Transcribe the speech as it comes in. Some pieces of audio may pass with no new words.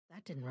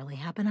That didn't really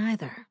happen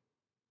either.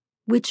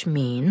 Which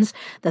means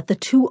that the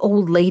two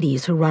old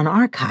ladies who run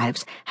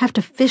archives have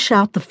to fish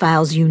out the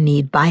files you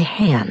need by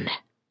hand,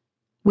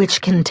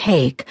 which can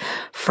take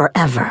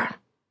forever.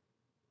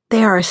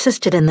 They are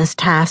assisted in this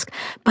task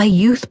by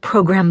youth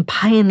program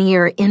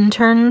pioneer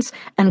interns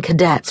and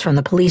cadets from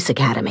the police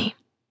academy.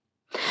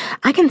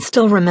 I can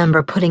still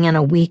remember putting in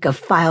a week of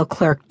file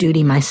clerk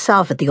duty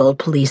myself at the old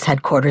police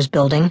headquarters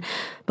building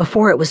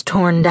before it was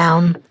torn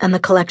down and the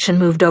collection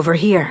moved over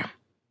here.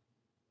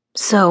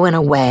 So, in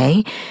a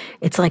way,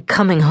 it's like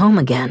coming home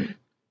again,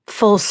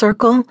 full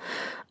circle,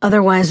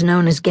 otherwise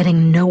known as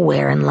getting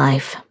nowhere in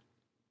life,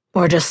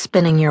 or just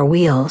spinning your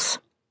wheels.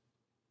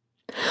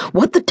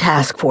 What the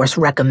task force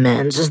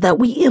recommends is that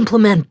we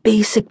implement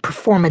basic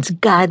performance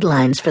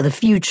guidelines for the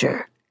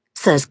future,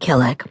 says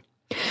Killick.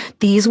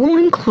 These will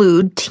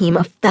include team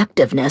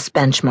effectiveness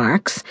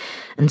benchmarks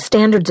and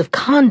standards of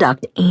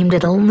conduct aimed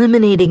at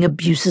eliminating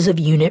abuses of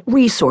unit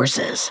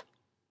resources.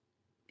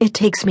 It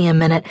takes me a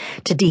minute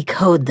to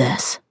decode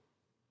this.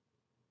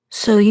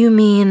 So you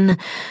mean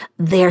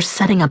they're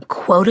setting up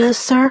quotas,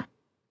 sir?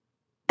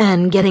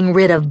 And getting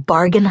rid of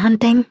bargain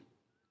hunting?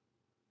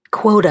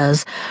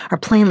 Quotas are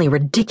plainly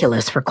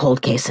ridiculous for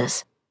cold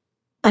cases.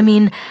 I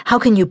mean, how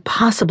can you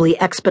possibly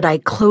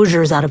expedite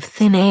closures out of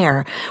thin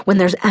air when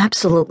there's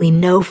absolutely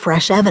no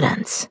fresh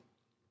evidence?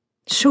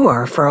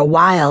 Sure, for a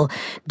while,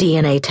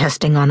 DNA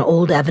testing on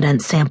old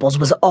evidence samples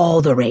was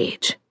all the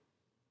rage.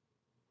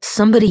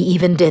 Somebody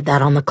even did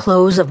that on the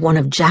clothes of one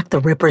of Jack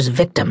the Ripper's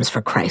victims,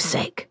 for Christ's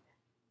sake.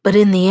 But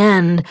in the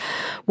end,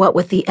 what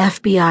with the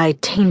FBI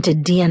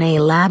tainted DNA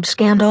lab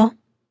scandal,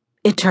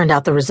 it turned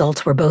out the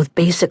results were both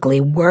basically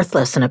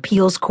worthless in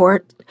appeals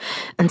court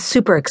and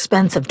super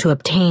expensive to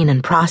obtain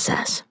and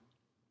process.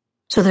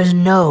 So there's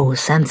no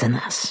sense in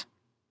this.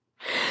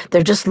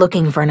 They're just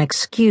looking for an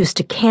excuse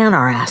to can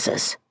our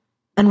asses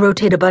and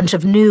rotate a bunch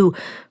of new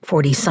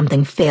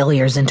 40-something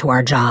failures into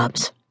our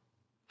jobs.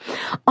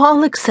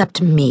 All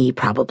except me,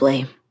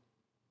 probably.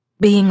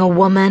 Being a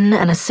woman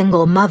and a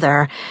single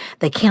mother,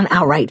 they can't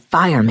outright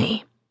fire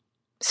me.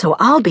 So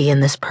I'll be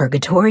in this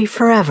purgatory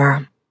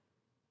forever.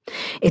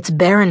 It's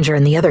Behringer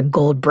and the other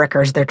gold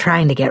brickers they're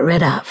trying to get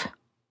rid of.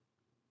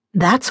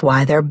 That's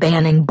why they're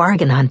banning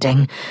bargain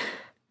hunting,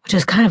 which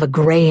is kind of a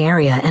gray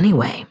area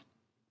anyway.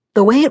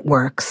 The way it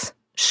works,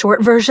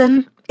 short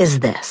version, is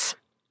this.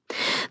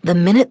 The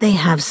minute they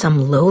have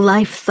some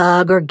low-life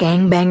thug or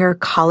gangbanger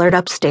collared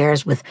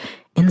upstairs with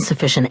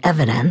insufficient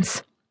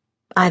evidence,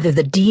 either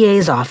the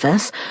DA's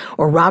office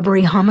or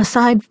robbery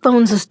homicide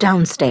phones us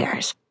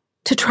downstairs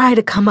to try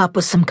to come up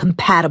with some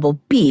compatible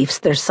beefs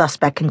their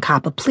suspect can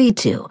cop a plea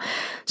to,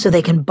 so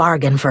they can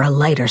bargain for a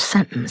lighter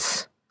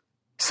sentence.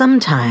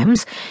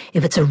 Sometimes,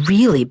 if it's a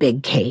really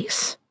big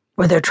case,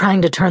 where they're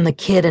trying to turn the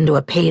kid into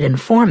a paid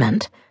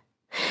informant,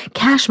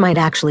 cash might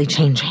actually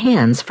change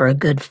hands for a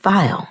good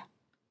file.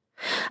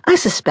 I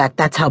suspect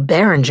that's how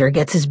Behringer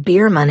gets his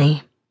beer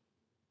money.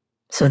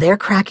 So they're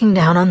cracking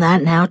down on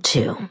that now,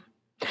 too.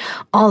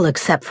 All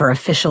except for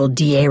official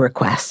DA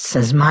requests,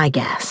 is my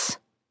guess.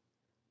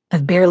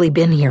 I've barely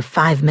been here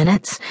 5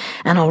 minutes,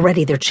 and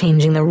already they're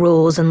changing the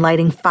rules and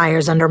lighting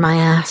fires under my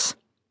ass.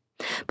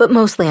 But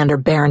mostly under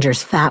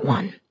Behringer's fat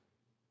one.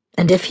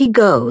 And if he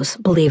goes,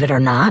 believe it or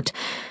not,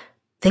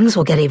 things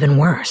will get even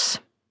worse.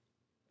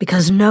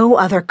 Because no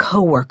other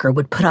coworker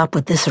would put up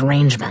with this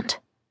arrangement.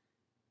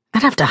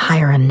 I'd have to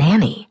hire a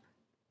nanny.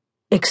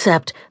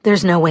 Except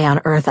there's no way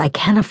on earth I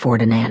can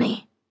afford a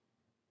nanny.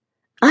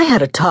 I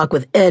had a talk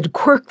with Ed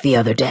Quirk the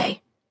other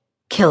day.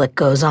 Killick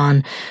goes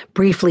on,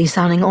 briefly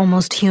sounding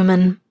almost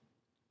human.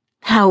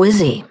 How is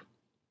he?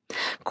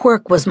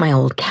 Quirk was my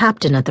old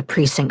captain at the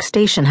precinct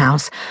station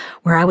house,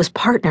 where I was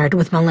partnered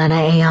with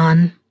Milena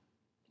Aeon.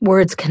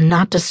 Words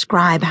cannot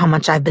describe how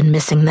much I've been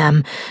missing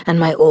them and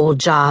my old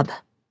job.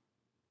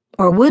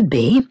 Or would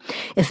be,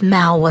 if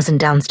Mal wasn't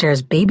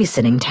downstairs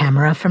babysitting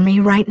Tamara for me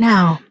right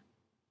now.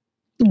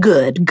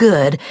 Good.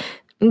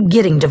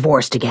 Getting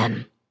divorced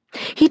again.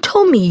 He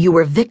told me you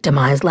were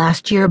victimized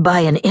last year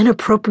by an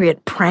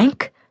inappropriate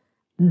prank?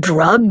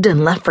 Drugged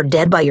and left for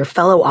dead by your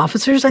fellow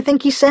officers, I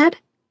think you said?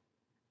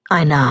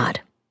 I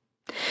nod.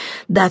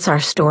 That's our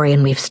story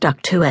and we've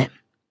stuck to it.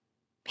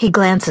 He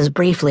glances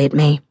briefly at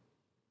me.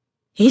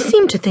 He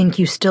seemed to think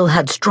you still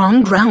had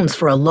strong grounds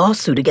for a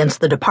lawsuit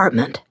against the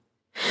department.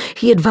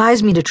 He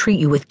advised me to treat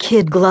you with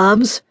kid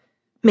gloves.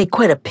 Make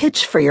quite a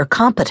pitch for your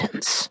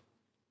competence.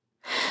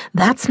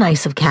 That's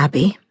nice of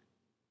Cappy.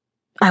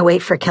 I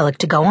wait for Killick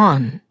to go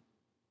on.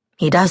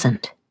 He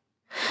doesn't.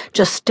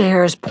 Just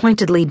stares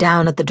pointedly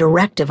down at the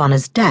directive on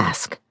his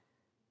desk.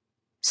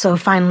 So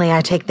finally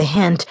I take the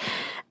hint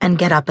and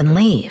get up and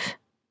leave.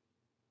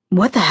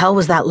 What the hell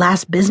was that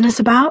last business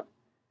about?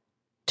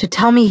 To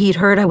tell me he'd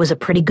heard I was a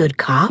pretty good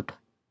cop?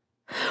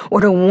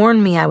 Or to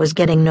warn me I was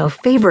getting no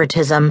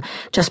favoritism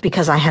just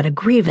because I had a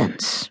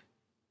grievance?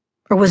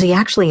 Or was he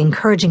actually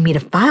encouraging me to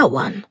file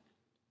one?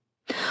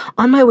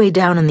 On my way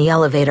down in the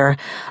elevator,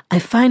 I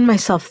find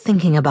myself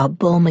thinking about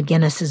Bull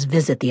McGinnis's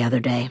visit the other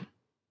day.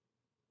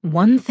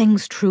 One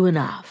thing's true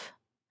enough.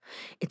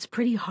 It's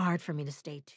pretty hard for me to stay